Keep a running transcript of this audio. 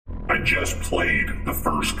just played the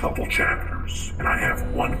first couple chapters, and I have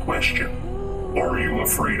one question. Are you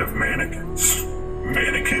afraid of mannequins?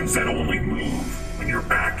 Mannequins that only move when your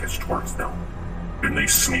back is towards them. And they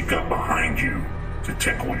sneak up behind you to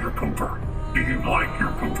tickle your pooper. Do you like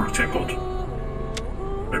your pooper tickled?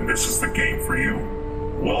 Then this is the game for you.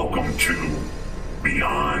 Welcome to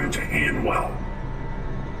Beyond Hanwell.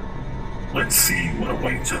 Let's see what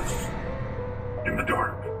awaits us in the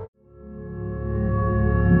dark.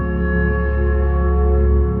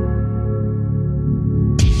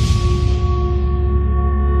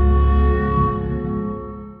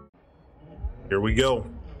 Here we go.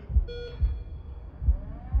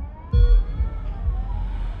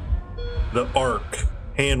 The Ark,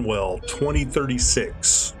 Hanwell,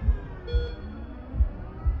 2036.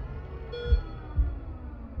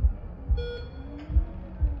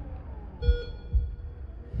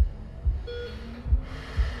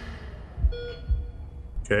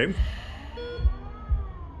 Okay.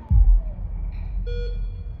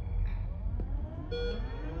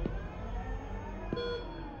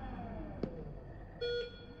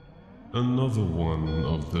 Another one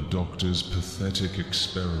of the Doctor's pathetic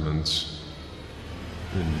experiments.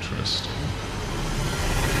 Interesting.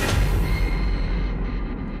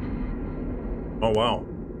 Oh wow.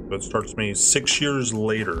 That starts me 6 years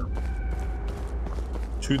later.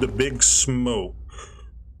 To the big smoke.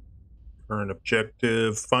 Current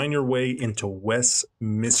objective, find your way into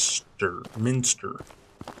Westminster.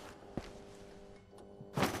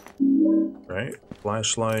 Right?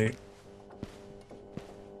 Flashlight.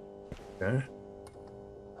 Okay.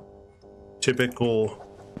 Typical,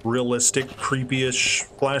 realistic, creepy-ish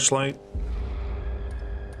flashlight.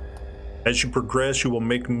 As you progress, you will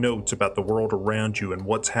make notes about the world around you and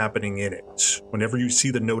what's happening in it. Whenever you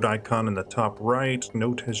see the note icon in the top right,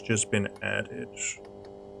 note has just been added.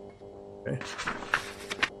 Okay.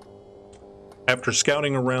 After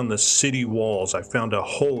scouting around the city walls, I found a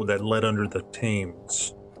hole that led under the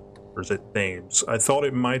Thames. Or is it Thames? I thought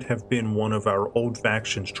it might have been one of our old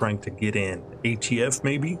factions trying to get in. ATF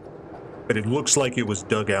maybe? But it looks like it was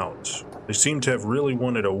dug out. They seem to have really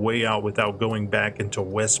wanted a way out without going back into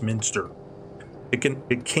Westminster. It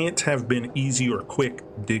can't have been easy or quick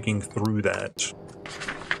digging through that.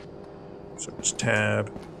 So it's tab.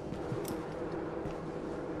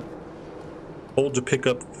 Hold to pick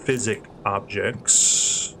up physic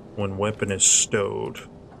objects when weapon is stowed.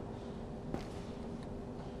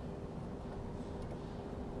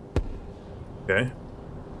 Okay.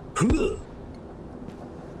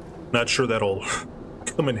 Not sure that'll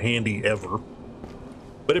come in handy ever,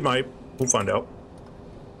 but it might. We'll find out.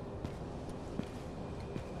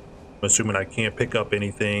 I'm assuming I can't pick up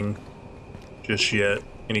anything just yet.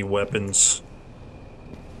 Any weapons.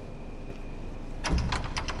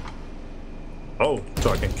 Oh,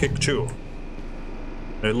 so I can kick too.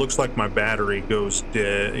 It looks like my battery goes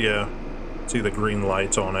dead. Yeah, see the green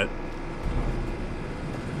lights on it.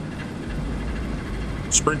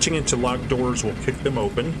 Sprinting into locked doors will kick them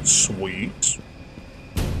open. Sweet.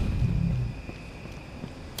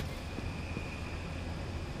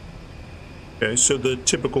 Okay, so the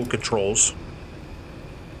typical controls.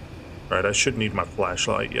 Alright, I should need my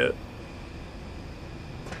flashlight yet.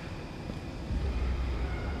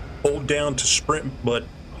 Hold down to sprint, but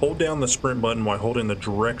hold down the sprint button while holding the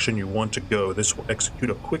direction you want to go. This will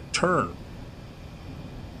execute a quick turn.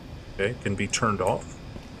 Okay, can be turned off.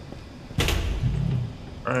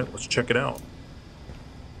 Alright, let's check it out.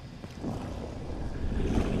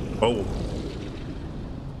 Oh.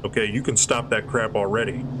 Okay, you can stop that crap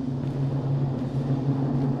already.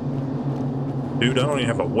 Dude, I don't even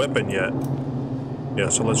have a weapon yet. Yeah,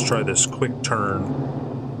 so let's try this quick turn.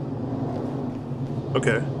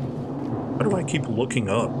 Okay. How do I keep looking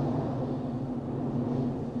up?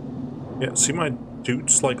 Yeah, see my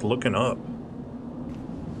dude's like looking up.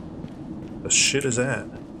 The shit is that?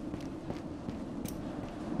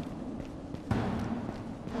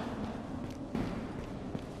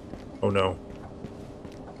 Oh no.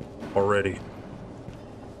 Already.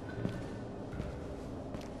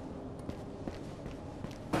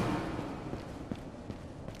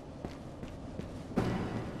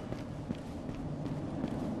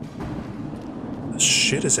 The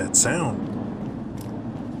shit is that sound?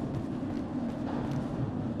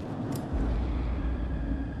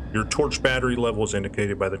 Your torch battery level is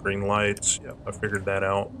indicated by the green lights. Yep, I figured that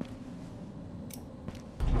out.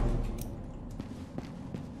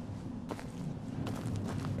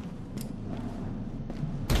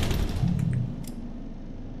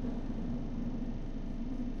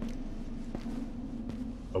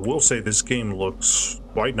 I will say this game looks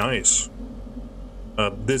quite nice.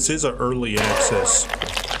 This is an early access.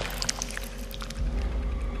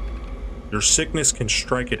 Your sickness can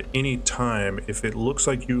strike at any time. If it looks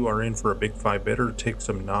like you are in for a big fight, better take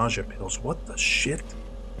some nausea pills. What the shit?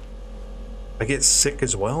 I get sick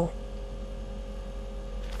as well?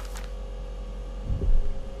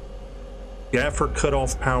 Gaffer cut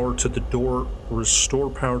off power to the door. Restore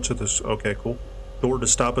power to this. Okay, cool. Door to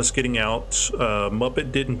stop us getting out.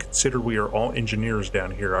 Muppet didn't consider we are all engineers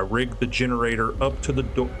down here. I rigged the generator up to the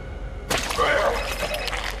door.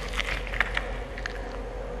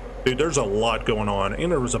 Dude, there's a lot going on.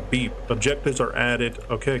 And there was a beep. Objectives are added.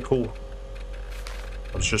 Okay, cool.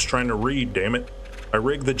 I was just trying to read, damn it. I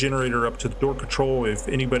rigged the generator up to the door control. If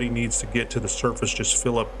anybody needs to get to the surface, just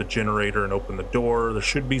fill up the generator and open the door. There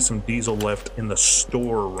should be some diesel left in the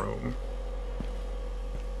storeroom.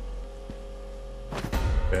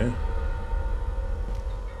 Okay.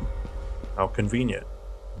 How convenient.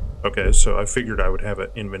 Okay, so I figured I would have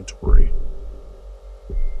an inventory.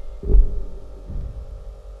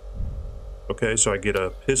 Okay, so I get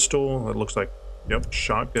a pistol. It looks like, yep,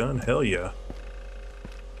 shotgun. Hell yeah.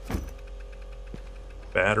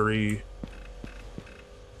 Battery.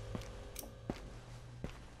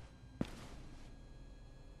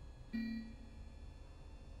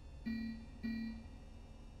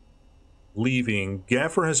 Leaving.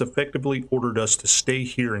 Gaffer has effectively ordered us to stay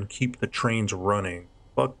here and keep the trains running.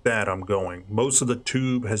 Fuck that, I'm going. Most of the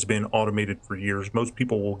tube has been automated for years. Most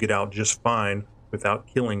people will get out just fine without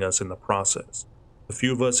killing us in the process. A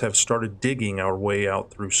few of us have started digging our way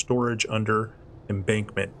out through storage under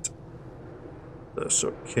embankment. That's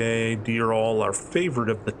okay. Dear all, our favorite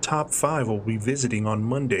of the top 5 will be visiting on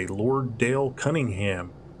Monday, Lord Dale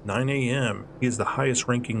Cunningham, 9 a.m. He is the highest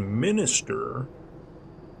ranking minister.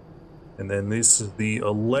 And then this is the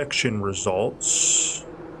election results.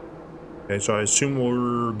 Okay, so I assume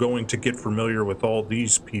we're going to get familiar with all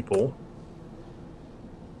these people.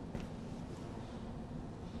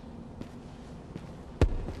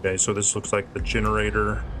 Okay, so this looks like the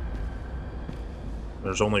generator.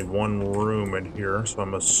 There's only one room in here, so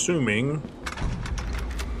I'm assuming...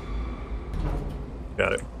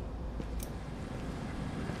 Got it.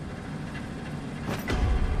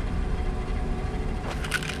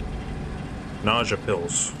 Nausea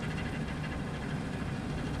pills.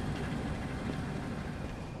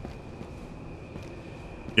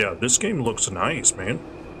 Yeah, this game looks nice, man.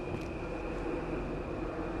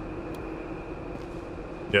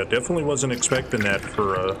 Yeah, definitely wasn't expecting that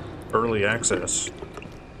for early access.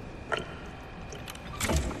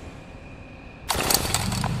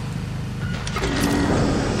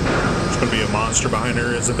 There's gonna be a monster behind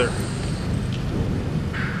her, isn't there?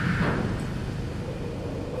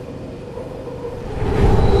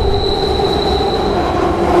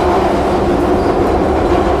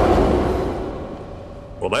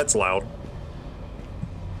 Well, that's loud.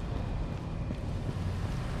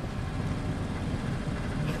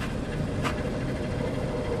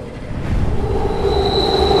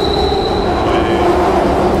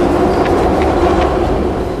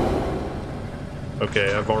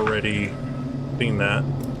 Okay, I've already seen that.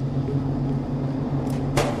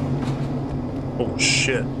 Oh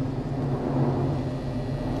shit.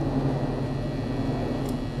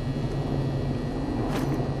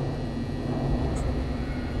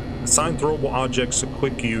 Assign throwable objects to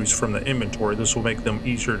quick use from the inventory. This will make them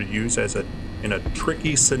easier to use in a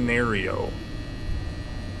tricky scenario.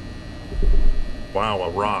 Wow, a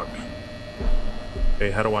rock.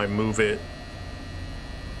 Okay, how do I move it?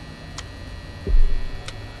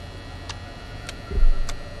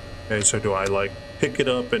 Okay, so do I like pick it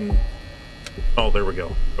up and... Oh, there we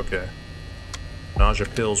go. Okay. Nausea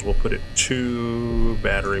pills, we'll put it to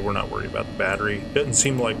battery. We're not worried about the battery. Doesn't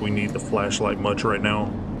seem like we need the flashlight much right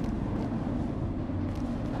now.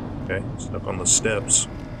 Okay, stuck on the steps.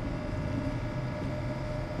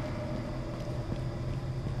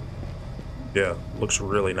 Yeah, looks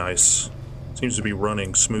really nice. Seems to be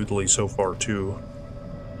running smoothly so far too.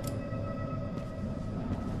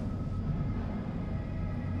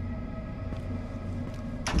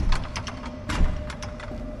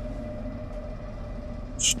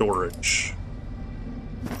 Storage.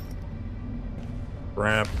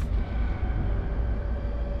 Wrap.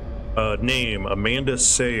 Name, Amanda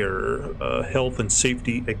Sayer, Health and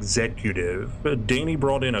Safety Executive. Danny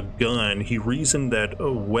brought in a gun. He reasoned that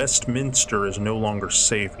Westminster is no longer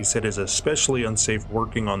safe. He said it's especially unsafe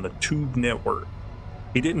working on the tube network.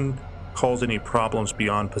 He didn't cause any problems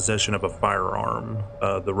beyond possession of a firearm.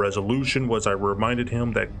 The resolution was I reminded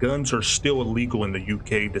him that guns are still illegal in the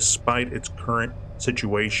UK despite its current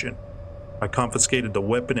situation. I confiscated the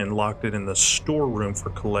weapon and locked it in the storeroom for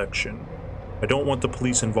collection. I don't want the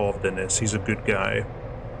police involved in this. He's a good guy.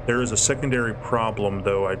 There is a secondary problem,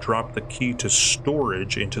 though. I dropped the key to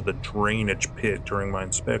storage into the drainage pit during my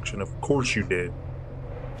inspection. Of course you did.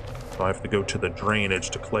 So I have to go to the drainage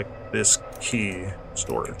to collect this key.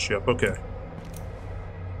 Storage, yep, okay.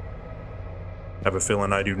 I have a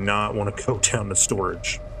feeling I do not want to go down to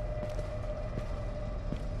storage.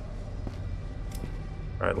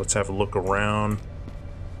 Alright, let's have a look around.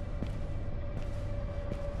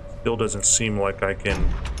 Still doesn't seem like I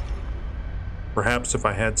can... Perhaps if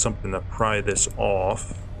I had something to pry this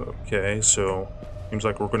off. Okay, so seems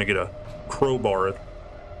like we're going to get a crowbar at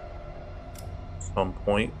some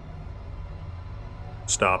point.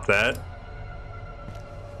 Stop that.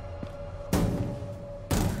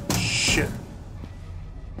 Shit.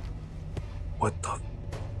 What the...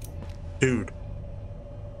 Dude.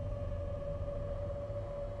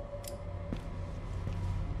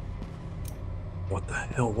 What the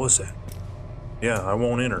hell was that? Yeah, I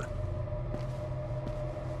won't enter.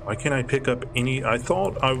 Why can't I pick up any... I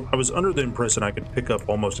thought I was under the impression I could pick up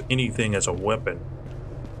almost anything as a weapon.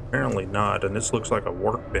 Apparently not, and this looks like a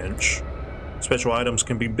workbench. Special items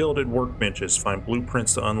can be built at workbenches. Find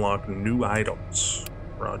blueprints to unlock new items.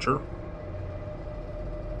 Roger.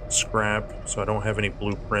 Scrap, so I don't have any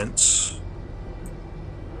blueprints.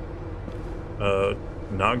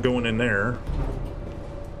 Not going in there.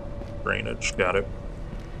 Drainage, got it.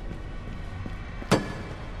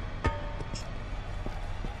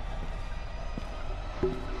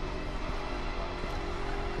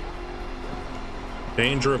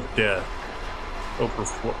 Danger of death.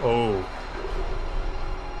 Overflow. Oh.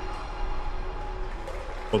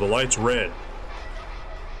 Oh, the light's red.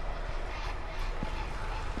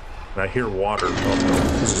 And I hear water. Oh,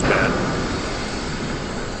 no. This is bad.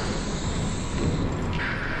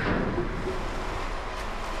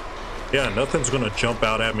 Yeah, nothing's gonna jump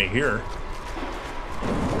out at me here.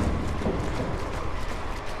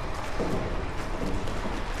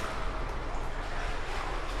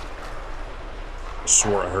 I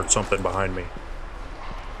swore I heard something behind me.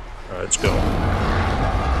 All right, let's go.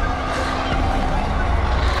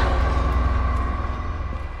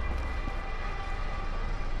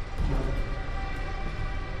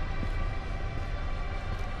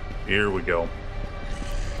 Here we go.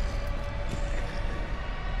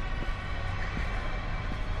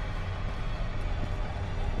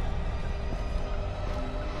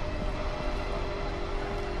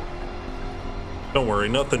 Don't worry,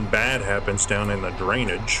 nothing bad happens down in the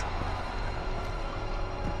drainage.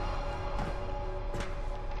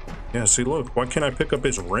 Yeah, see, look, why can't I pick up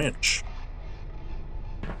his wrench?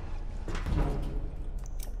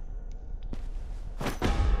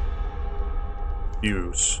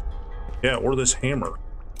 Fuse. Yeah, or this hammer.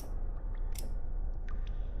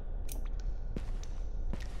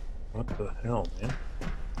 What the hell, man?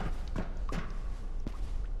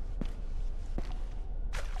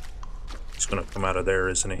 He's gonna come out of there,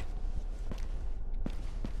 isn't he?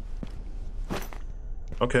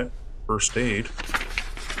 Okay, first aid.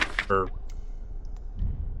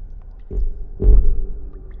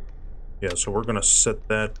 Yeah, so we're gonna set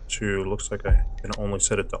that to, looks like I can only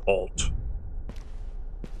set it to Alt.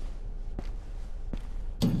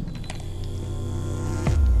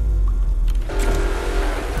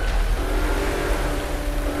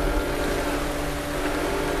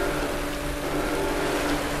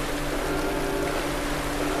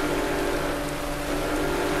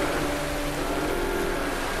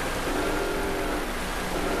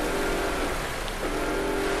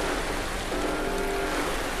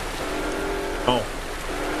 Oh,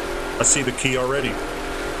 I see the key already.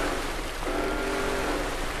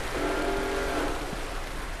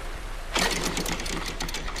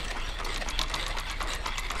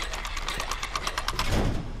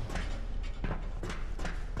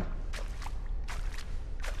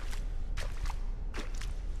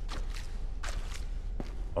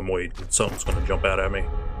 I'm waiting. Something's gonna jump out at me.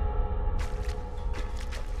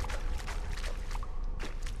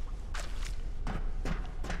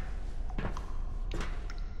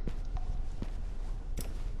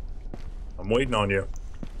 I'm waiting on you.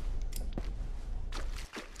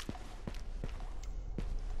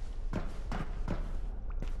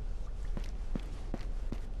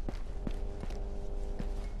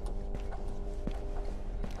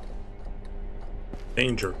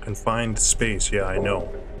 Danger, confined space. Yeah, I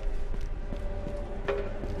know.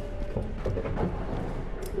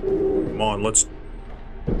 Come on, let's...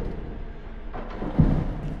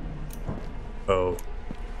 Oh.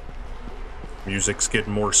 Music's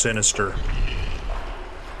getting more sinister.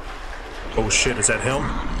 Oh shit, is that him?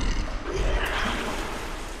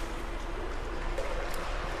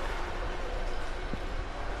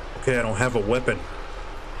 Okay, I don't have a weapon.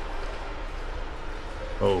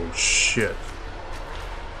 Oh, shit.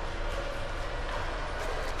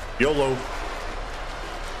 YOLO.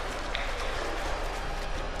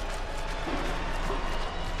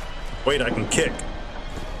 Wait, I can kick.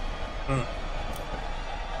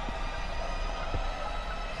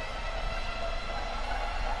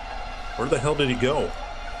 Where the hell did he go?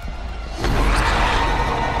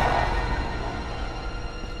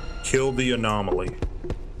 Kill the anomaly.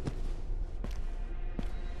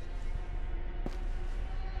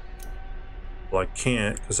 Well, I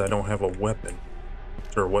can't because I don't have a weapon.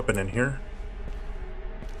 Is there a weapon in here?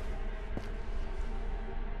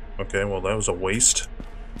 Okay, well, that was a waste.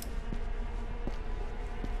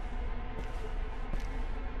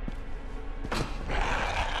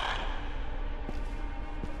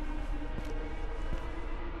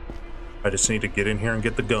 I just need to get in here and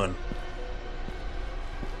get the gun.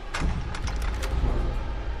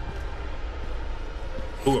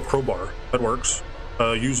 Ooh, a crowbar. That works.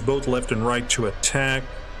 Use both left and right to attack,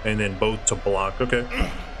 and then both to block. Okay.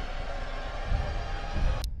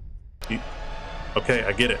 Okay,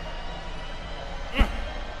 I get it.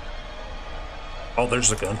 Oh, there's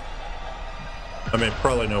the gun. I mean,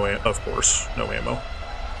 probably no ammo. Of course, no ammo.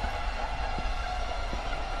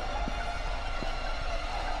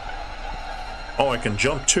 Oh, I can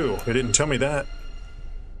jump too. It didn't tell me that.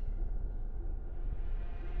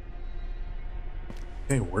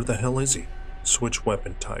 Okay, where the hell is he? Switch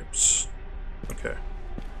weapon types. Okay.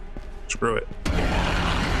 Screw it.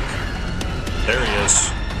 There he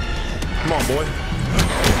is. Come on, boy.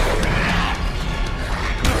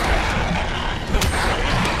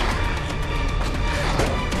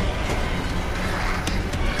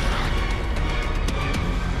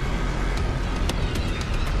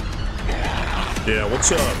 Yeah,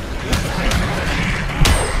 what's up?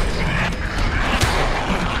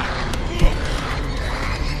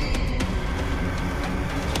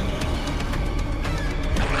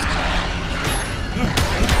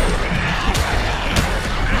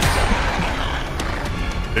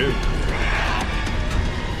 Dude.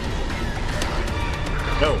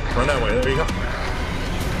 No, run that way. There you go.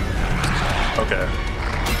 Okay.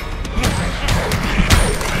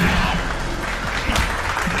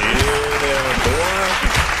 Yeah, boy.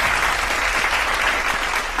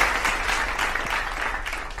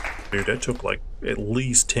 Dude, that took like at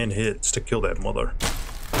least 10 hits to kill that mother.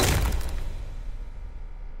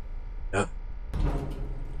 Yeah.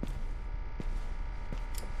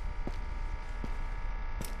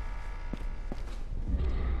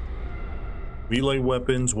 Melee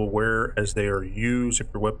weapons will wear as they are used. If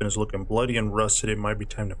your weapon is looking bloody and rusted, it might be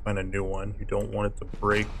time to find a new one. You don't want it to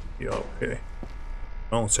break. Yeah, okay.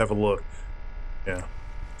 Well, let's have a look. Yeah,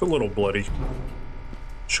 it's a little bloody.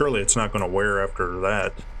 Surely it's not going to wear after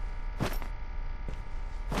that.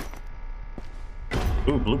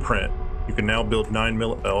 Ooh, blueprint. You can now build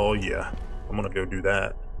 9mm. Oh, yeah. I'm going to go do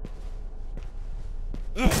that.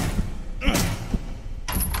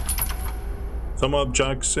 Some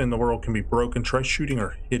objects in the world can be broken. Try shooting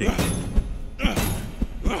or hitting.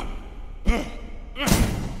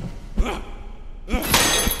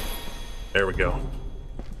 There we go.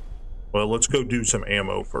 Well, let's go do some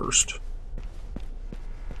ammo first.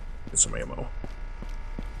 Get some ammo.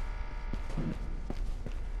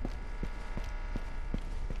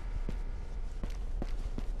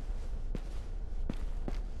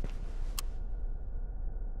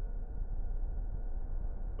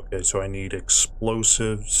 Okay, so I need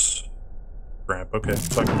explosives. Crap, okay,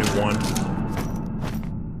 so I can do one.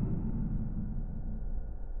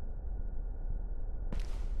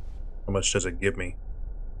 How much does it give me?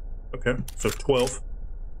 Okay, so 12.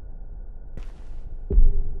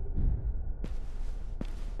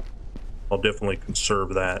 I'll definitely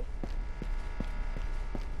conserve that.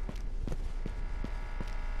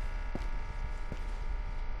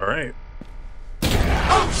 All right.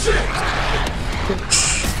 Oh, shit!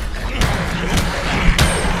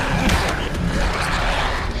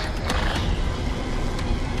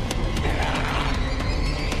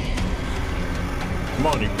 Come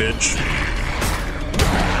on, you bitch.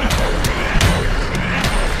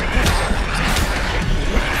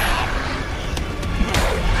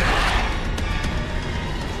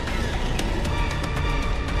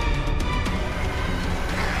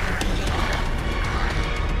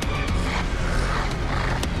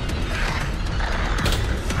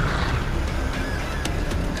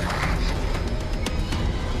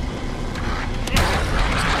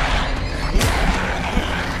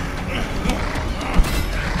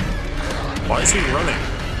 Why is he running?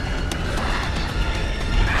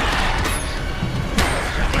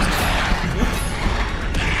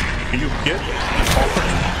 Can you get off?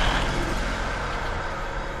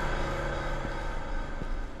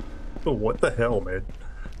 What the hell, man?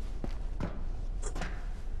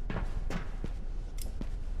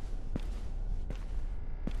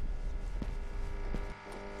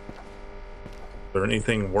 Is there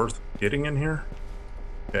anything worth getting in here?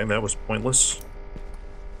 Okay, that was pointless.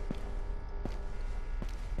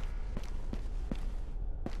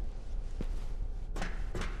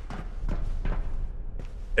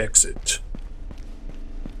 Exit.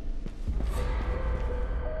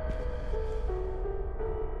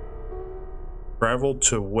 Travel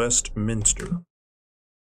to Westminster.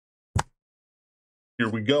 Here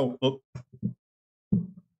we go. Oh.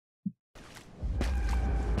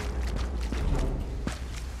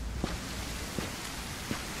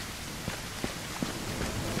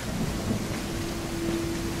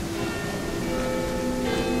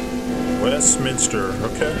 Westminster,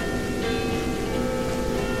 okay.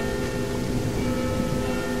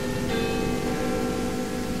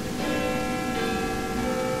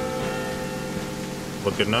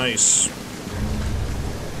 Looking nice.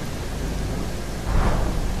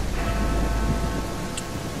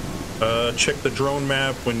 Check the drone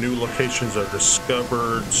map when new locations are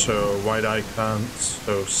discovered. So white icons,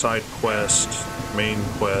 so side quest, main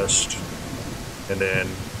quest, and then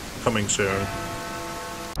coming soon.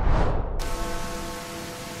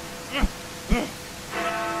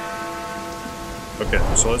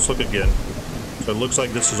 Okay, so let's look again. So it looks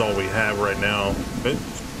like this is all we have right now.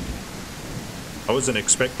 I wasn't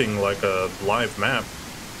expecting like a live map.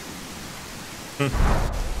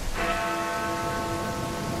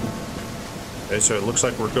 Okay, so it looks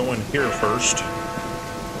like we're going here first.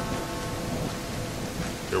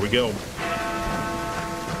 Here we go.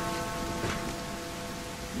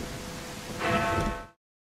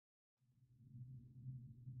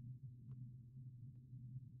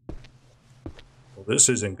 Well, this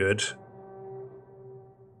isn't good.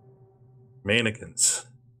 Mannequins.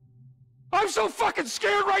 I'm so fucking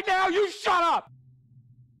scared right now, you shut up!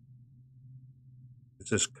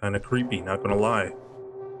 This is kind of creepy, not gonna lie.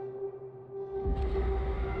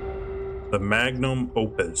 The Magnum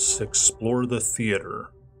Opus. Explore the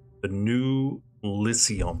theater. The new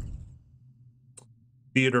Lyceum.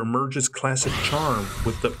 Theater merges classic charm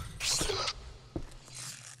with the...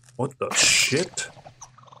 What the shit?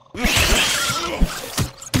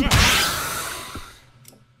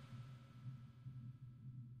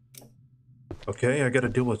 Okay, I gotta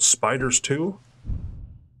deal with spiders too?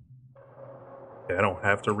 Okay, I don't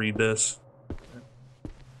have to read this.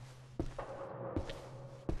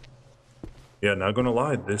 Yeah, not gonna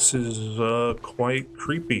lie, this is quite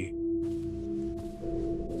creepy.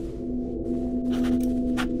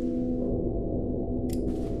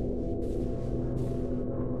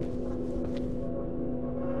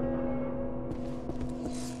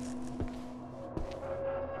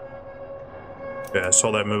 Yeah, I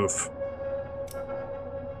saw that move.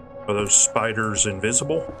 Are those spiders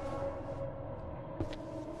invisible?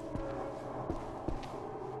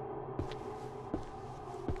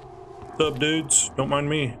 What's up, dudes? Don't mind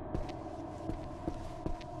me.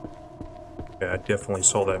 Yeah, I definitely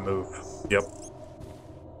saw that move. Yep.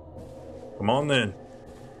 Come on then.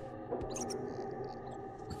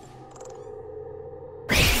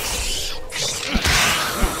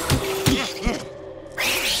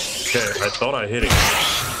 Okay, I thought I hit it.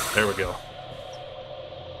 There we go.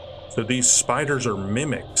 So these spiders are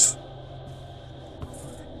mimics.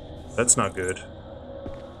 That's not good.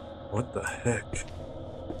 What the heck?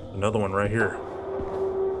 Another one right here.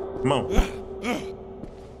 Come on.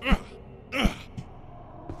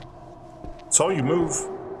 Saw you move.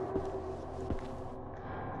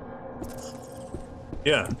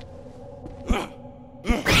 Yeah.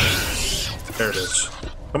 There it is.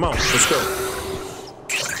 Come on, let's go.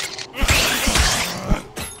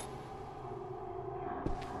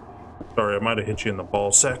 Sorry, I might have hit you in the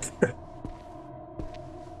ball sack.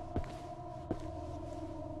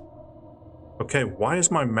 Okay, why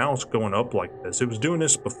is my mouse going up like this? It was doing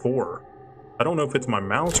this before. I don't know if it's my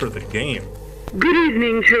mouse or the game. Good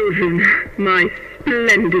evening, children, my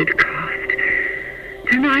splendid cast.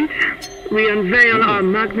 Tonight, we unveil our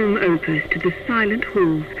magnum opus to the silent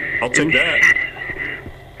halls. I'll take that. Shadows.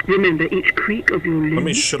 Remember each creak of your limbs. Let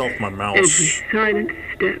me shut off my mouse. Every silent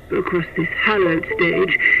step across this hallowed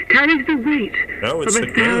stage carries the weight No, it's of the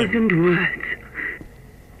 1,000 game. words.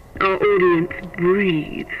 Our audience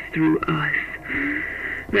breathes through us.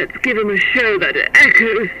 Let's give them a show that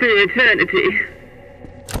echoes through eternity.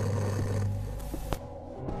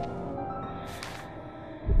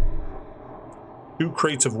 Two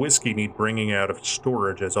crates of whiskey need bringing out of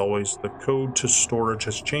storage. As always, the code to storage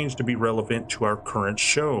has changed to be relevant to our current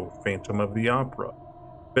show, Phantom of the Opera.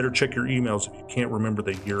 Better check your emails if you can't remember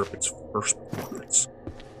the year of its first performance.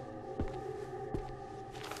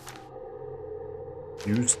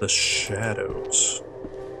 Use the shadows.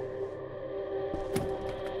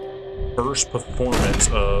 First performance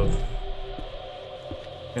of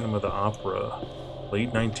Phantom of the Opera.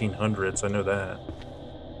 Late 1900s, I know that.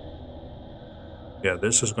 Yeah,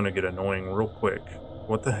 this is going to get annoying real quick.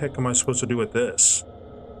 What the heck am I supposed to do with this?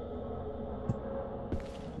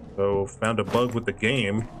 So, found a bug with the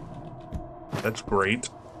game. That's great.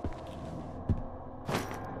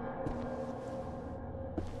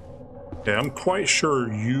 Okay, I'm quite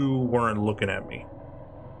sure you weren't looking at me.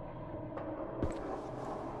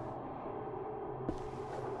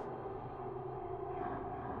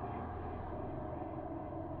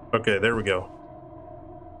 Okay, there we go.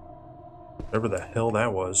 Whatever the hell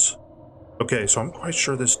that was. Okay, so I'm quite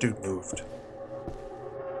sure this dude moved.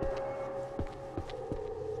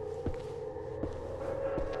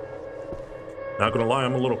 Not gonna lie,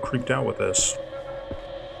 I'm a little creeped out with this.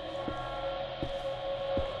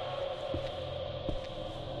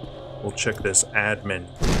 We'll check this admin.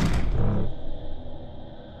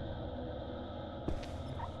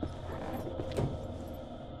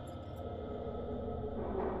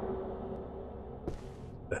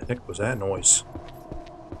 The heck was that noise?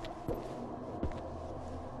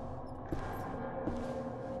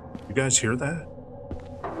 You guys hear that?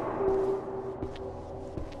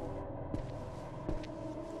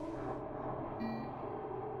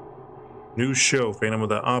 New show, Phantom of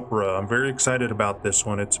the Opera. I'm very excited about this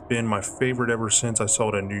one. It's been my favorite ever since I saw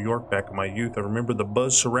it in New York back in my youth. I remember the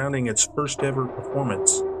buzz surrounding its first ever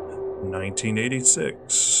performance,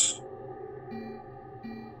 1986.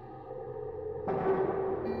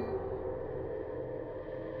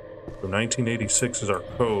 So 1986 is our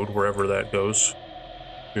code, wherever that goes.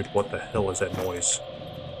 Dude, what the hell is that noise?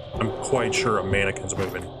 I'm quite sure a mannequin's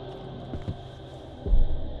moving.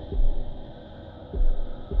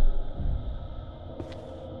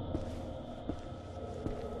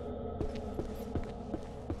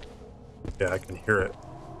 Yeah, I can hear it.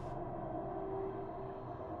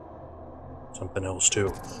 Something else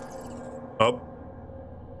too. Oh.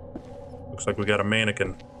 Looks like we got a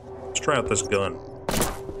mannequin. Let's try out this gun.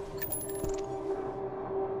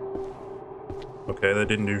 Okay, that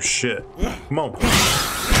didn't do shit. Come on.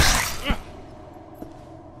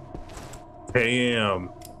 Damn.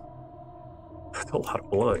 That's a lot of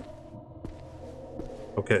blood.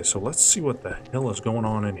 Okay, so let's see what the hell is going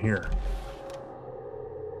on in here.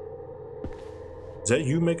 Is that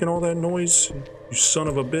you making all that noise, you son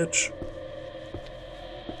of a bitch?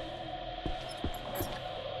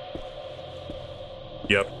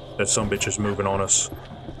 Yep, that sumbitch is moving on us.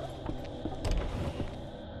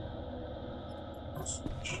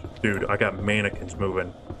 Dude, I got mannequins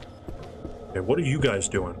moving. Okay, what are you guys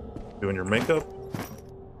doing? Doing your makeup?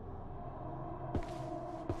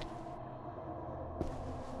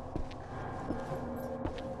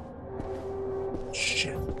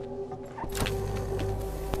 Shit.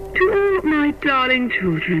 To all my darling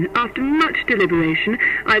children, after much deliberation,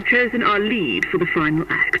 I've chosen our lead for the final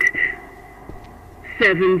act.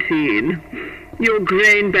 17. Your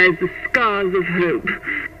grain bears the scars of hope.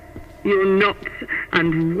 Your knots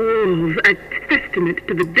and walls a testament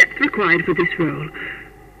to the depth required for this role.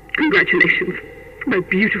 Congratulations, my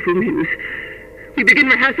beautiful muse. We begin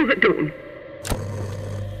rehearsals at dawn.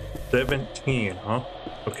 17, huh?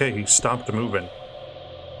 Okay, he stopped moving.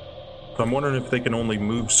 So I'm wondering if they can only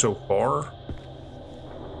move so far.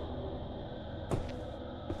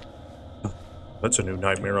 That's a new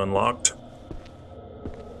nightmare unlocked.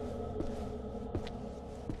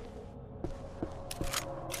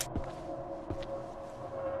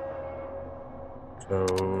 So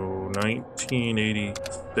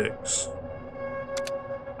 1986.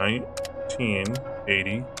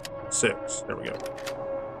 1986. There we go.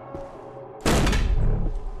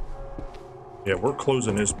 Yeah, we're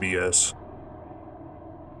closing this BS.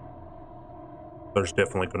 There's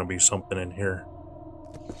definitely going to be something in here.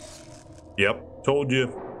 Yep, told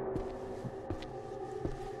you.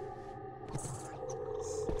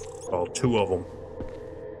 Oh, two of them.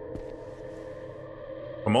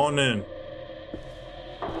 Come on in.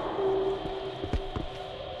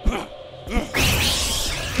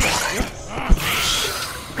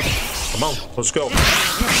 Come on, let's go.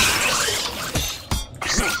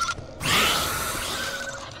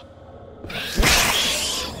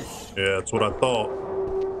 Yeah, that's what I thought.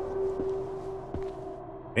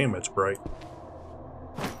 Damn, it's bright.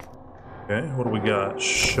 Okay, what do we got?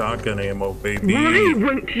 Shotgun ammo, baby. Why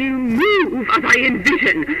won't you move as I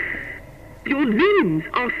envision? Your limbs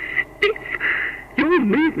are stiff. Your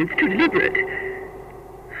movements too deliberate.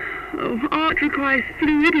 Oh, art requires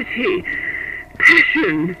fluidity,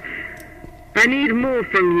 passion. I need more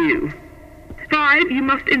from you. 5, you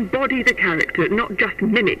must embody the character, not just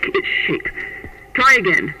mimic its shape. Try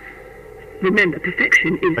again. Remember,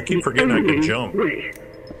 perfection is I keep the forgetting I only can jump. way.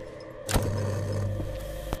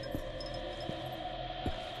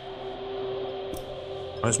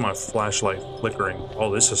 Why is my flashlight flickering?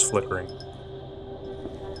 Oh, this is flickering.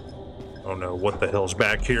 Oh no, what the hell's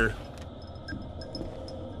back here?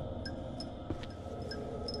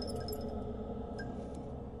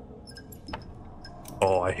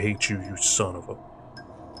 Oh, I hate you, you son of a...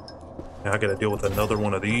 Now I gotta deal with another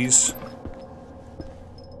one of these.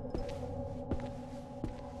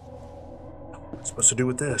 What am I supposed to do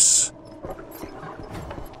with this?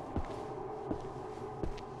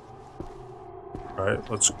 Alright,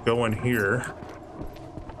 let's go in here.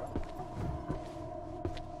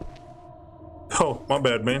 Oh, my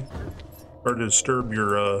bad, man. Or to disturb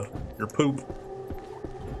your poop.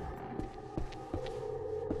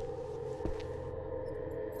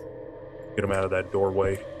 Get him out of that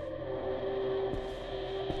doorway.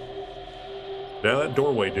 Get out of that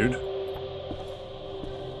doorway, dude.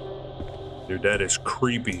 Dude, that is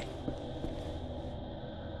creepy.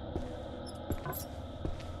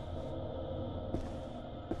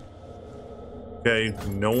 Okay,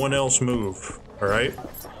 no one else move. Alright?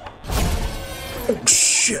 Oh,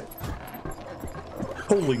 shit!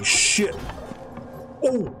 Holy shit!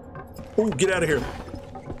 Oh! Oh, get out of here!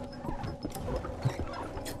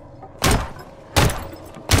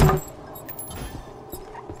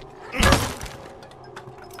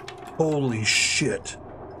 Holy shit.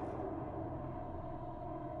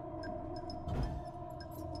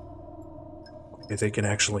 Okay, they can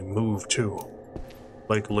actually move too.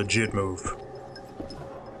 Like legit move.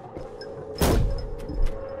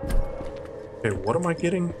 Okay, what am I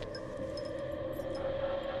getting?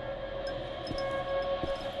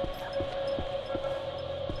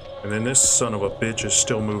 And then this son of a bitch is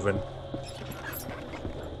still moving.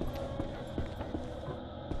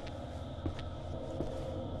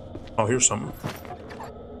 Oh, here's something.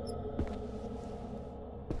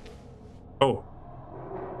 Oh.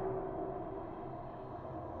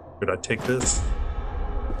 Could I take this?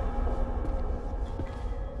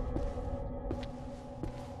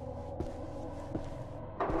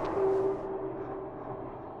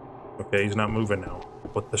 Okay, he's not moving now.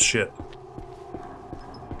 What the shit?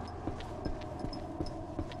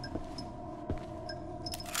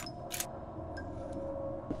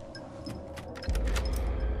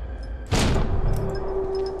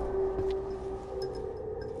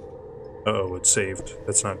 Uh-oh, it's saved.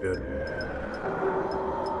 That's not good.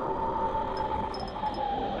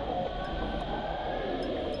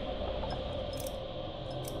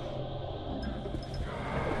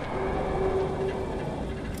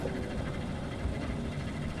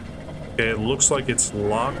 Okay, it looks like it's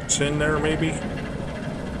locked in there, maybe?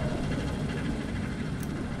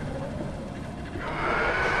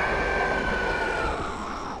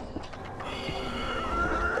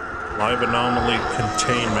 Live anomaly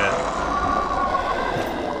containment.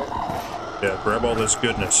 Yeah, grab all this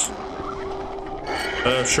goodness.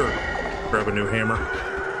 Sure. Grab a new hammer.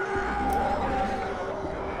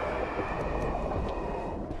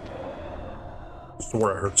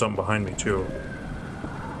 Swore I heard something behind me, too.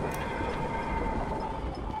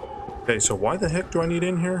 Okay, so why the heck do I need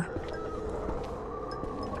in here?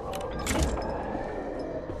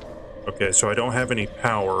 Okay, so I don't have any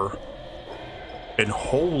power. And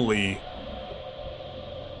holy...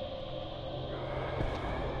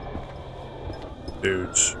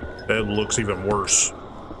 Dudes, that looks even worse.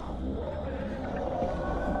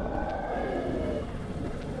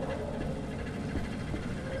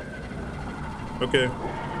 Okay.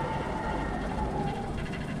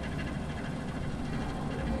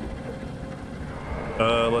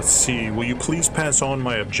 Let's see. Will you please pass on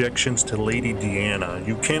my objections to Lady Deanna?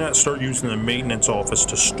 You cannot start using the maintenance office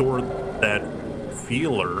to store that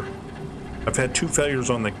feeler. I've had 2 failures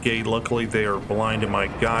on the gate. Luckily, they are blind, and my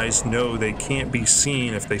guys know they can't be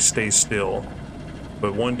seen if they stay still.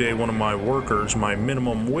 But one day, one of my workers, my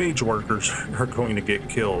minimum wage workers, are going to get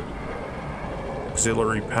killed.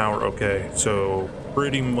 Auxiliary power. Okay, so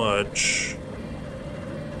pretty much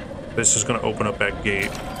this is going to open up that gate.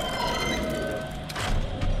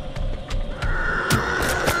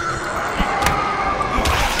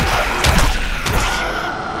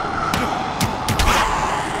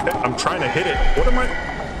 I'm trying to hit it. What am I?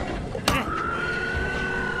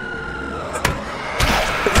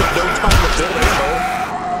 It's no time to build ammo.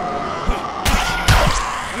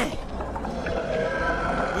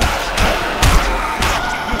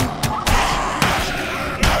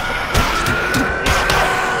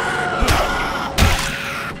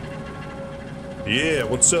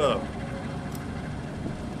 what's up?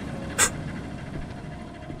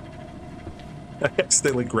 I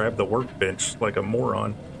accidentally grabbed the workbench like a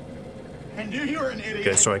moron. I knew you were an idiot.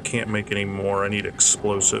 Okay, so I can't make any more. I need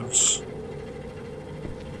explosives.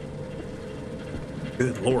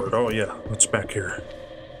 Good lord. Oh, yeah. What's back here?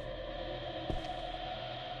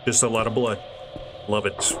 Just a lot of blood. Love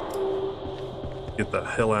it. Get the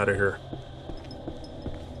hell out of here.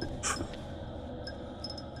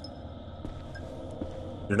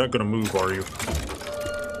 You're not gonna move, are you?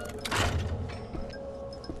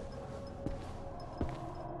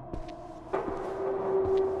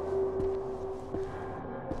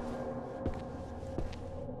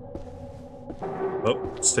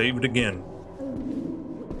 Oh, saved again.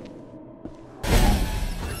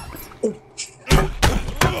 Oh.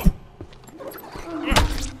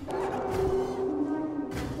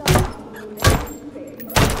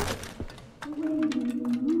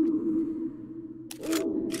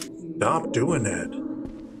 Stop doing that.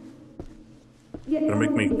 Gonna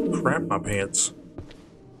make me crap my pants.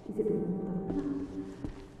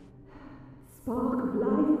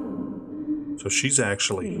 So she's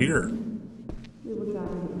actually here.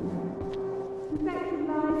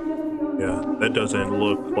 Yeah, that doesn't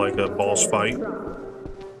look like a boss fight.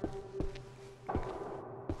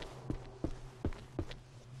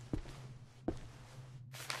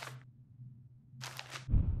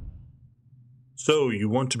 So, you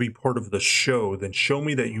want to be part of the show, then show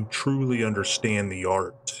me that you truly understand the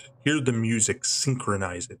art. Hear the music,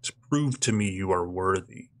 synchronize it. Prove to me you are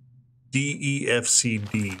worthy.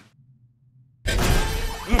 D-E-F-C-D.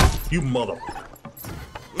 You mother...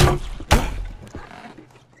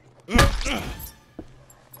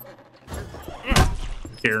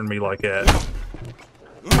 Scaring me like that.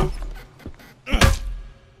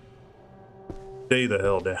 Stay the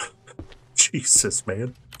hell down. Jesus,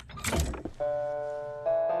 man.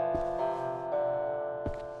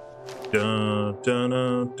 Dun dun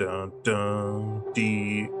dun dun dun.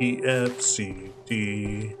 D-E-F-C-D.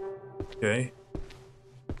 Okay.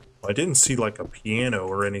 Well, I didn't see like a piano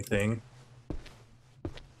or anything.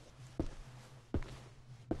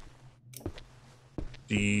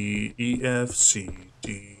 D-E-F-C-D.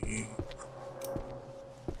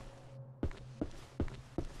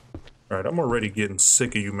 Alright, I'm already getting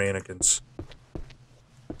sick of you mannequins.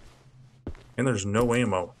 And there's no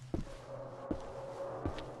ammo.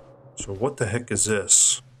 So what the heck is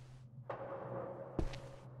this?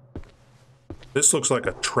 This looks like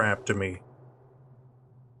a trap to me.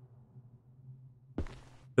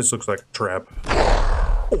 This looks like a trap.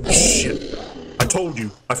 Oh shit! I told you!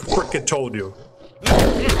 I frickin' told you!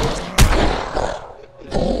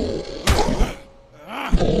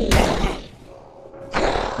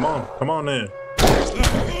 Come on in.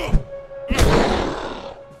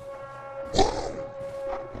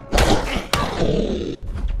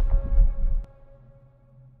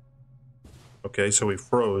 Okay, so he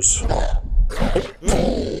froze.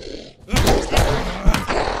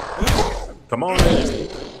 Come on in.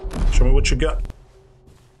 Show me what you got.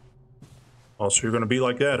 Oh, so you're gonna be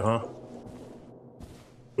like that, huh?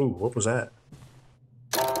 Ooh, what was that?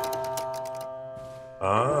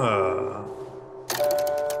 Ah.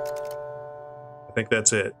 I think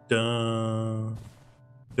that's it. Dun,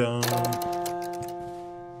 dun,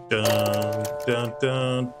 dun, dun,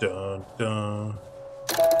 dun, dun, dun.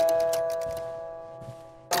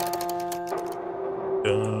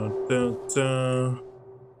 Dun, dun, dun.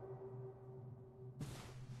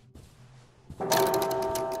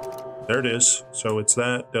 There it is. So it's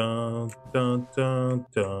that. Dun, dun, dun,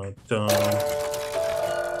 dun, dun.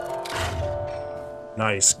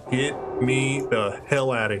 Nice. Get me the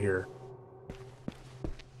hell out of here.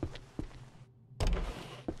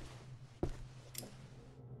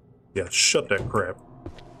 Yeah, shut that crap.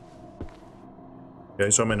 Okay,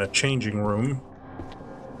 so I'm in a changing room.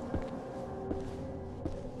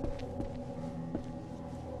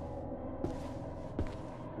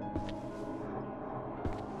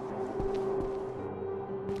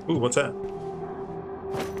 Ooh, what's that?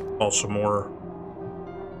 Oh, some more.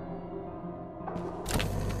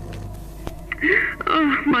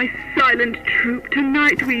 Oh, my silent troop,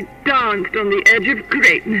 tonight we danced on the edge of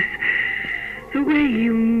greatness. The way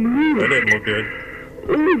you moved. That didn't look good.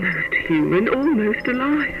 Almost human, almost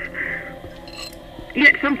alive.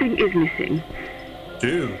 Yet something is missing.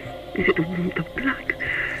 Dude. Is it the warmth of blood?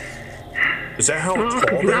 Is that how Spark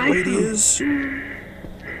tall of that life? lady is?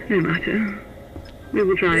 No matter. We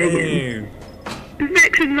will try again. Dang.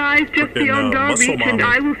 Perfection lies just Frickin', beyond our muscle reach, and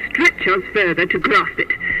mommy. I will stretch us further to grasp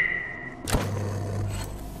it.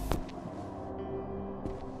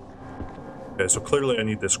 Okay, so clearly I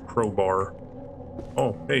need this crowbar.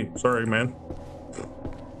 Oh, hey, sorry, man.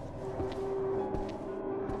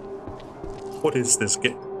 What is this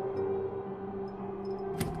game?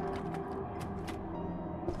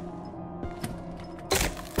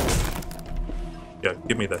 Yeah,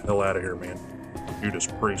 get me the hell out of here, man. Judas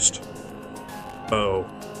Priest. Oh.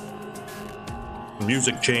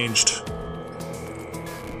 Music changed.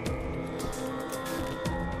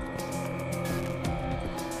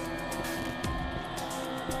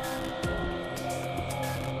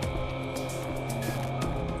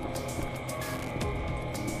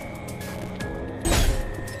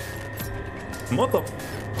 Mother...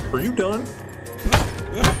 Are you done?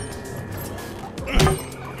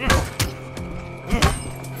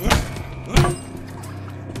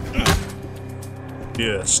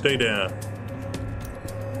 Yeah, stay down.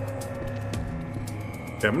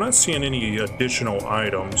 Okay, I'm not seeing any additional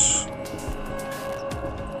items.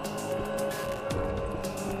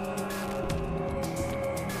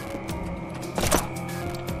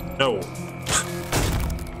 No.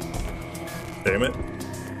 Damn it.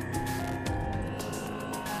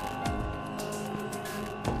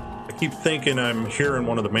 I keep thinking I'm hearing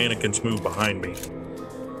one of the mannequins move behind me.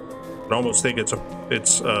 I almost think it's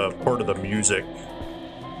part of the music.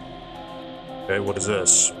 Okay, what is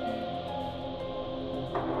this?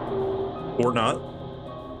 Or not.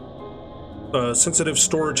 Sensitive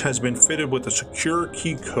storage has been fitted with a secure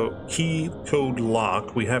key code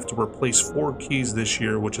lock. We have to replace 4 keys this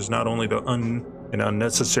year, which is not only an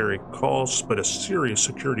unnecessary cost, but a serious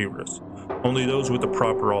security risk. Only those with the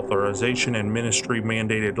proper authorization and ministry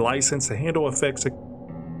mandated license to handle effects.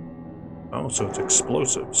 Oh, so it's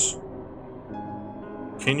explosives.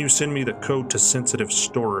 Can you send me the code to sensitive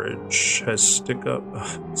storage? Has stick up.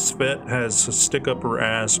 Svet has a stick up her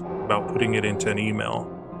ass about putting it into an email.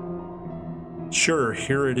 Sure,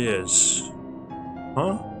 here it is.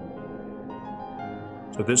 Huh?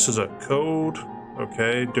 So this is a code.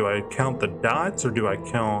 Okay, do I count the dots or do I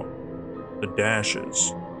count the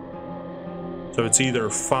dashes? So it's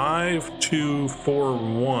either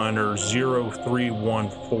 5241 or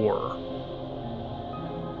 0314.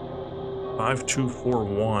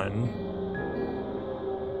 5241.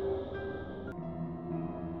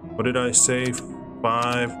 What did I say?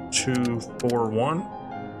 5241?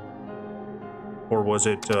 Or was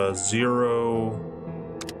it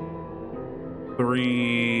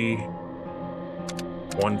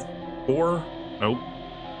 0314? Nope.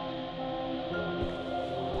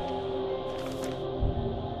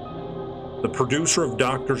 The producer of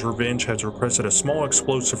Doctor's Revenge has requested a small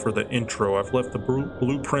explosive for the intro. I've left the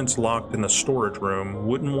blueprints locked in the storage room.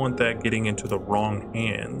 Wouldn't want that getting into the wrong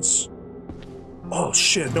hands. Oh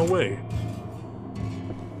shit, no way.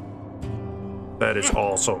 That is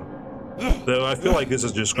awesome. Though I feel like this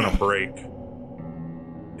is just gonna break.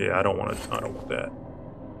 Yeah, I don't want that.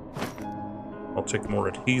 I'll take more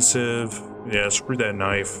adhesive. Yeah, screw that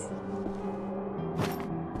knife.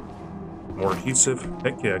 More adhesive.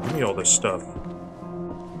 Heck yeah, give me all this stuff.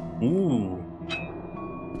 Ooh.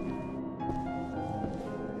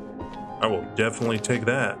 I will definitely take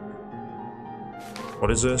that. What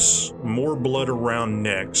is this? More blood around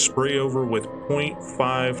neck. Spray over with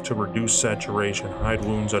 0.5 to reduce saturation. Hide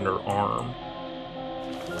wounds under arm.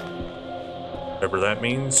 Whatever that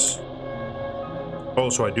means. Oh,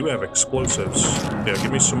 so I do have explosives. Yeah,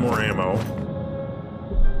 give me some more ammo.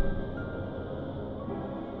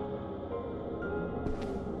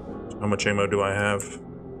 How much ammo do I have?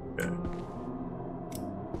 Okay.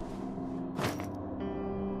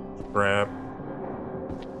 Scrap.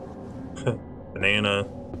 Banana.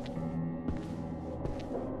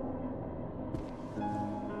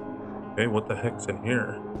 Okay, what the heck's in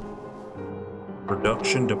here?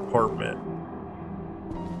 Production department.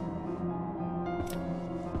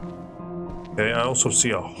 Okay, I also see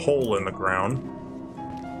a hole in the ground.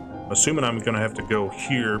 Assuming I'm gonna have to go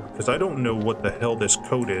here because I don't know what the hell this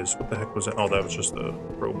code is. What the heck was that? Oh, that was just the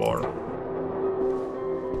crowbar.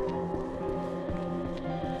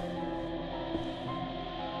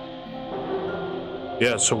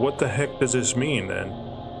 Yeah, so what the heck does this mean then?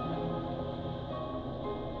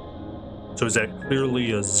 So is that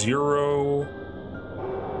clearly a 0?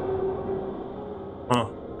 Huh.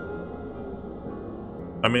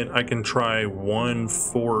 I mean, I can try 1,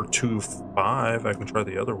 4, 2, 5. I can try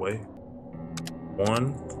the other way.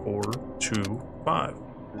 1, 4, 2, 5.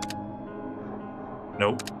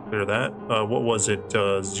 Nope, clear that. What was it?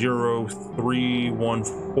 0, 3, 1,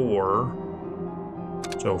 4.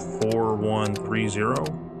 So 4, 1, 3, 0.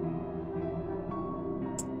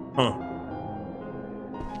 Huh.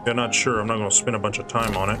 I'm not sure. I'm not going to spend a bunch of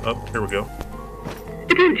time on it. Oh, here we go.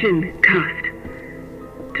 Attention, cast.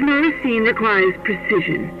 To tomorrow's scene requires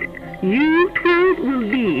precision. You 12 will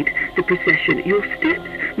lead the procession. Your steps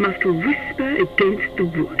must whisper against the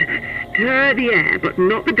wood. Stir the air, but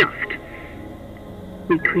not the dust.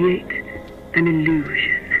 We create an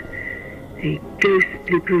illusion. A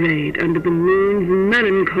ghostly parade under the moon's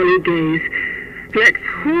melancholy gaze. Let's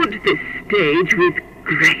haunt this stage with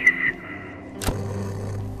grace.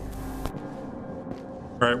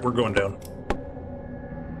 Alright, we're going down.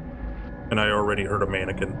 And I already heard a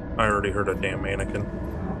mannequin. I already heard a damn mannequin.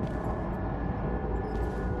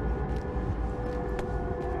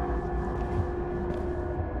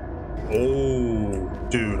 Oh,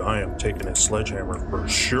 dude, I am taking a sledgehammer for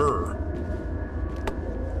sure.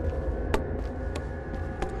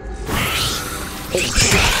 Oh,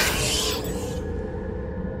 shit.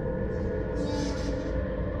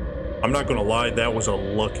 I'm not gonna lie, that was a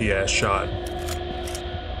lucky-ass shot.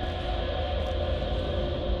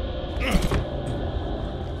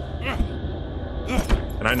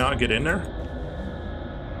 Can I not get in there?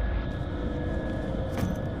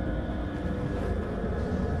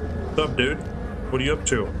 What's up, dude? What are you up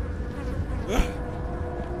to?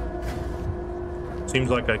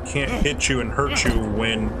 Seems like I can't hit you and hurt you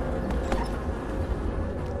when...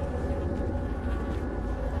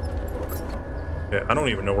 Yeah, I don't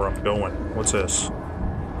even know where I'm going. What's this?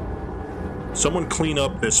 Someone clean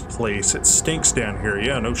up this place. It stinks down here.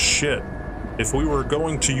 Yeah, no shit. If we were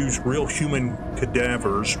going to use real human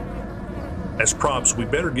cadavers as props, we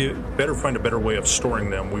better find a better way of storing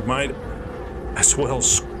them. We might as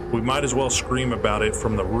well scream about it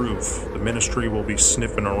from the roof. The ministry will be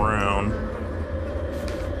sniffing around.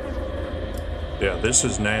 Yeah, this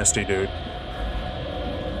is nasty, dude.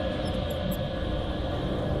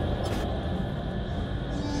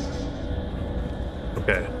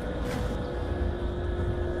 Okay.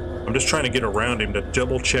 I'm just trying to get around him to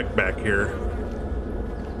double check back here.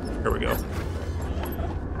 There we go.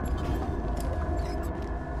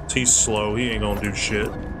 He's slow. He ain't gonna do shit.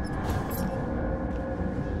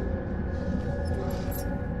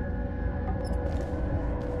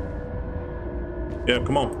 Yeah,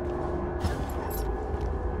 come on.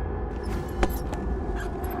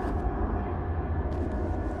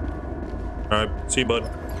 Alright, see you, bud.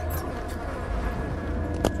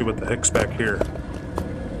 See what the heck's back here.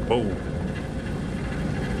 Whoa.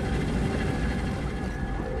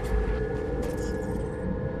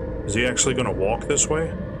 Is he actually gonna walk this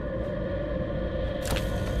way?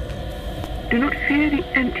 Do not fear the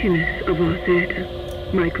emptiness of our theatre,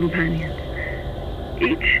 my companions.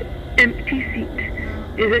 Each empty seat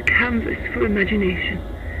is a canvas for imagination.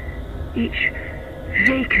 Each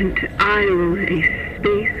vacant aisle a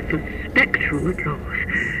space for spectral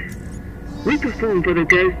applause. We perform for the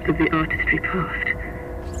ghosts of the artistry past,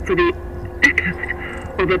 for the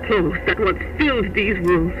echoes of applause that once filled these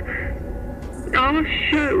walls. Our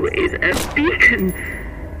show is a beacon,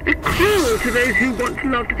 a call to those who once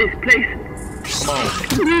loved this place. Oh.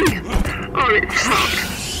 We are its heart.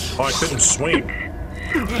 Oh, I couldn't swing.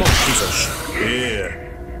 So Jesus. Yeah.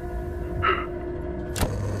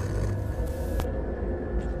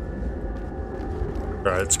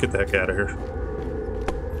 Alright, let's get the heck out of here.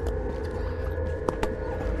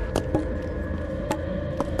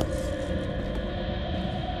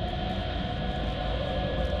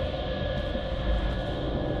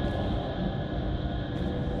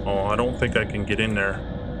 Oh, I don't think I can get in there.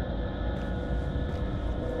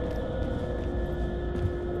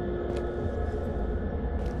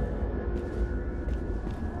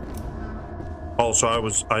 Oh, so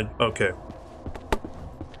okay.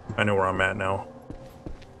 I know where I'm at now.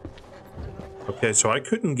 Okay, so I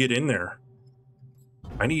couldn't get in there.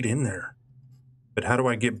 I need in there. But how do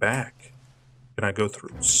I get back? Can I go through?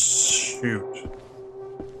 Shoot.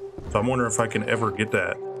 So I'm wondering if I can ever get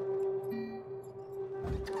that.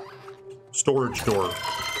 Storage door.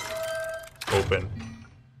 Open.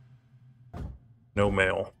 No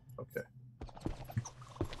mail. Okay.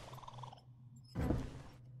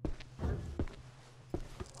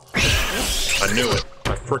 I knew it.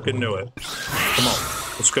 I frickin' knew it. Come on.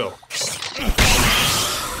 Let's go. Come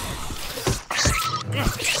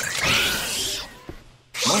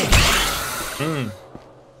on.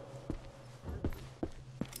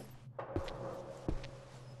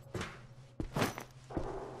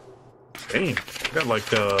 Dang. I got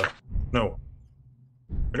like, no.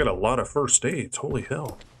 I got a lot of first aids. Holy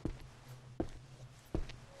hell.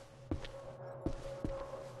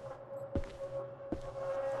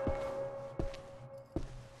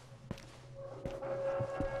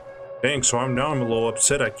 Dang, so I'm a little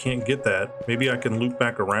upset I can't get that. Maybe I can loop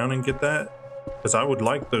back around and get that? Because I would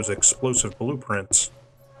like those explosive blueprints.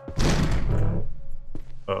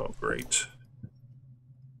 Oh, great.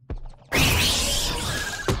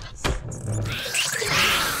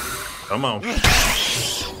 Come on.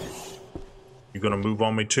 You gonna move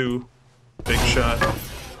on me too? Big shot.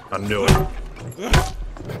 I knew it.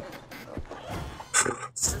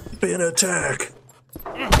 Been attack.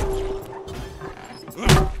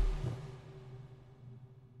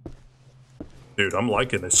 Dude, I'm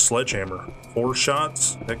liking this sledgehammer. 4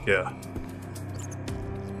 shots? Heck yeah.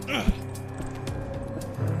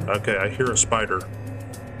 Okay, I hear a spider.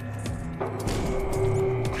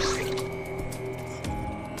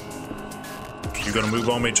 You gonna move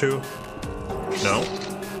on me too? No?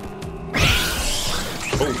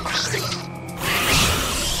 Oh.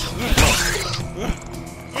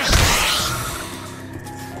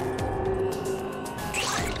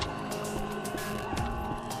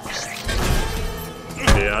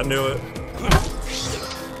 Yeah, I knew it.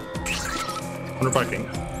 Wonder if I can.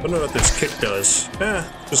 I don't know what this kick does.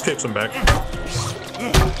 Just kicks him back.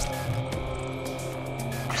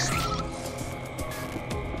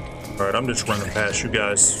 Alright, I'm just running past you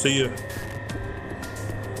guys. See ya.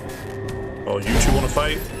 Oh, you two want to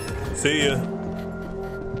fight? See ya.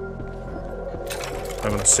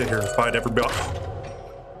 I'm gonna sit here and fight everybody.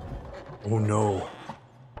 Oh no.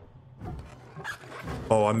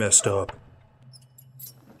 Oh, I messed up.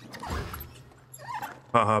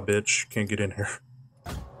 Haha, bitch. Can't get in here.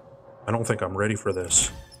 I don't think I'm ready for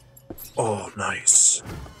this. Oh, nice.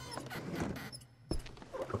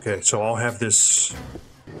 Okay, so I'll have this...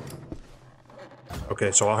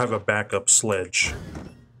 Okay, so I'll have a backup sledge.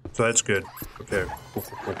 So that's good. Okay, cool,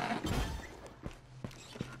 cool, cool.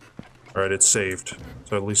 Alright, it's saved.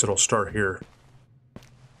 So at least it'll start here.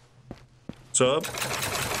 What's up?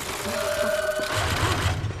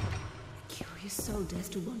 Curious soul dares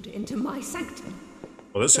to wander into my sanctum.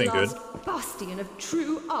 Well, this ain't good. Bastion of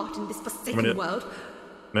true art in this forsaken world.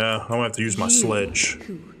 Nah, I'm gonna have to use my sledge.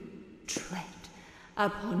 Who tread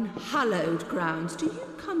upon hallowed grounds, do you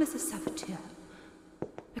come as a saboteur?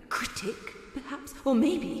 A critic, perhaps? Or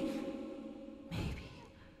maybe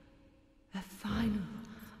a final,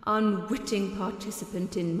 unwitting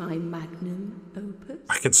participant in my magnum opus?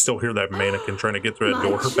 I can still hear that mannequin trying to get through that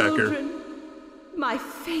door back here. My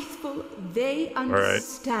faithful, they understand. Alright,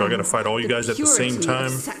 so I gotta fight all you guys at the same time.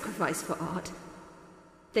 Sacrifice for art.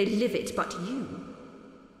 They live it, but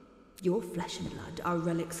your flesh and blood are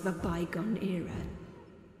relics of a bygone era.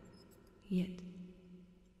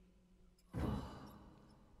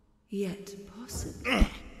 Yet possibly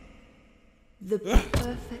the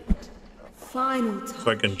perfect final touch.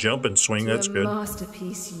 So I can jump and swing, that's good.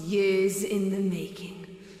 Masterpiece years in the making.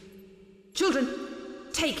 Children,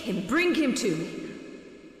 take him, bring him to me.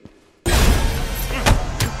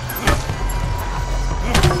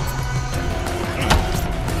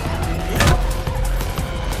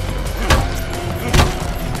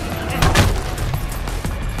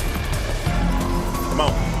 Come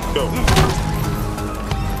on, go.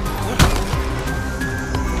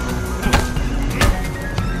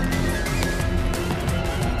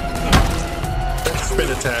 Spin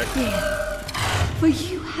attack. For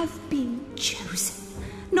you have been chosen,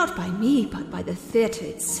 not by me, but by the theatre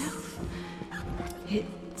itself. It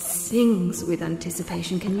sings with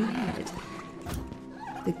anticipation, can you hear it?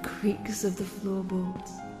 The creaks of the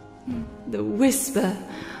floorboards, the whisper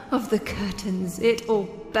of the curtains, it all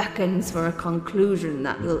beckons for a conclusion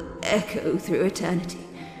that will echo through eternity.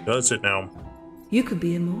 Does it now? You could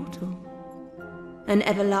be immortal. An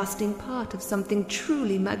everlasting part of something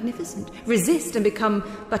truly magnificent. Resist and become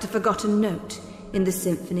but a forgotten note in the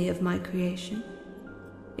symphony of my creation.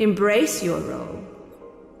 Embrace your role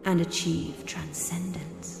and achieve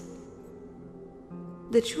transcendence.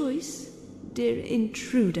 The choice, dear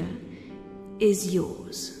intruder, is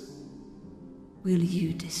yours. Will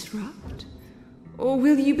you disrupt, or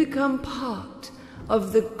will you become part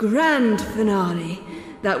of the grand finale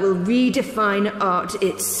that will redefine art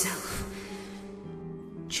itself?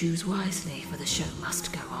 Choose wisely, for the show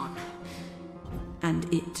must go on.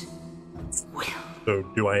 And it will. So,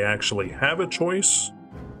 do I actually have a choice?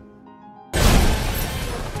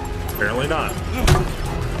 Apparently not.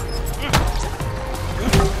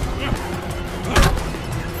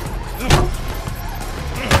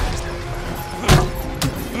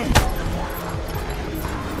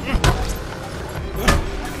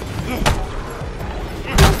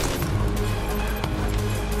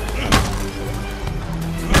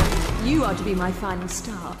 You are to be my final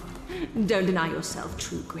star. Don't deny yourself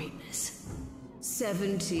true greatness.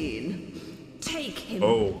 17. Take him.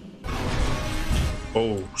 Oh.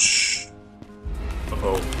 Oh, shh.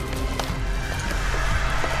 Uh-oh.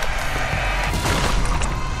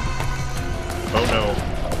 Oh no.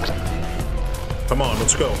 Come on,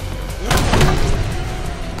 let's go.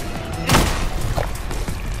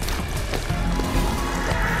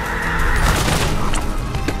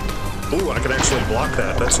 Ooh, I can actually block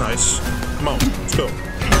that. That's nice. Come on, let's go.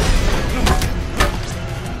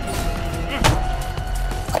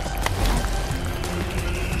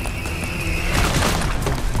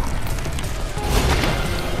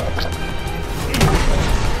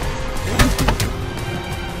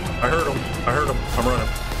 I heard him. I heard him. I'm running.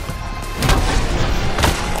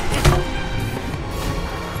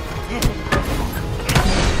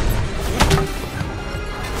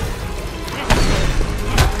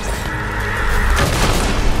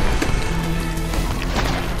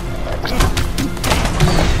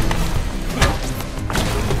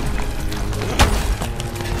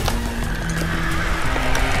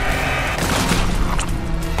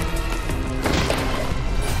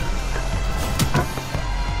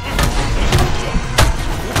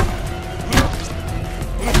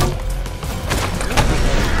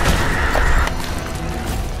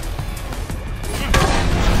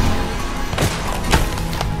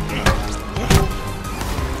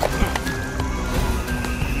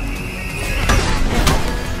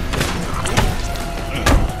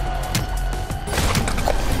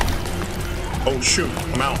 Oh shoot,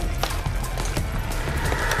 I'm out.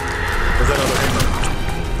 Where's that other hammer?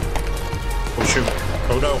 Oh shoot.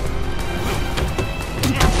 Oh no.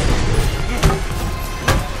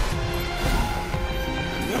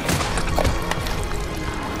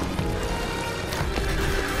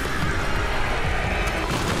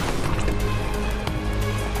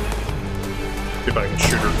 See if I can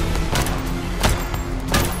shoot her.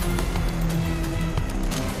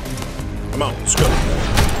 Come on, let's go.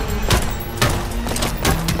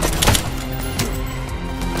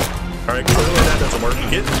 Alright, clearly that doesn't work.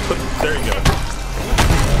 There you go.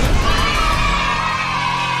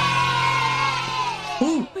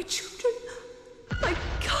 Ooh. My children, my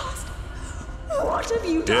God, what have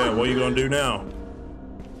you done? Yeah, what are you gonna do now?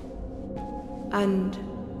 And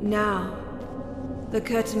now, the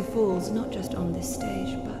curtain falls not just on this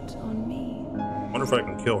stage, but on me. I wonder if I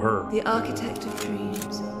can kill her. The architect of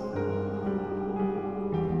dreams.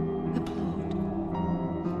 Applaud.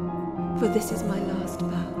 For this is my last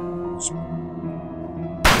vow.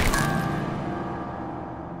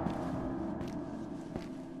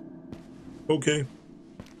 Okay.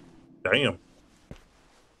 Damn.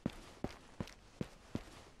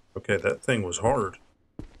 Okay, that thing was hard.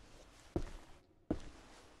 I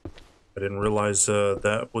didn't realize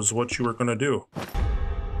that was what you were gonna do.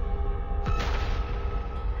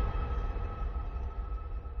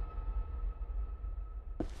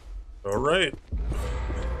 All right.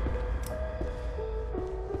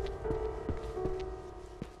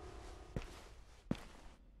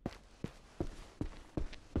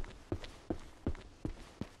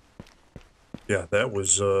 Yeah, that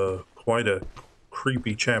was quite a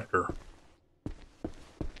creepy chapter.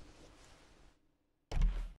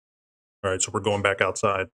 Alright, so we're going back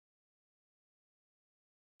outside.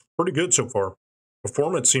 Pretty good so far.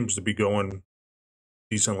 Performance seems to be going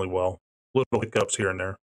decently well. Little hiccups here and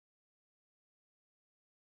there.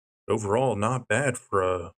 Overall, not bad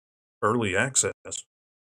for early access.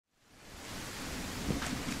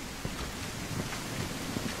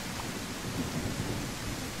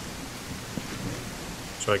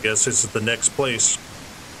 So I guess this is the next place.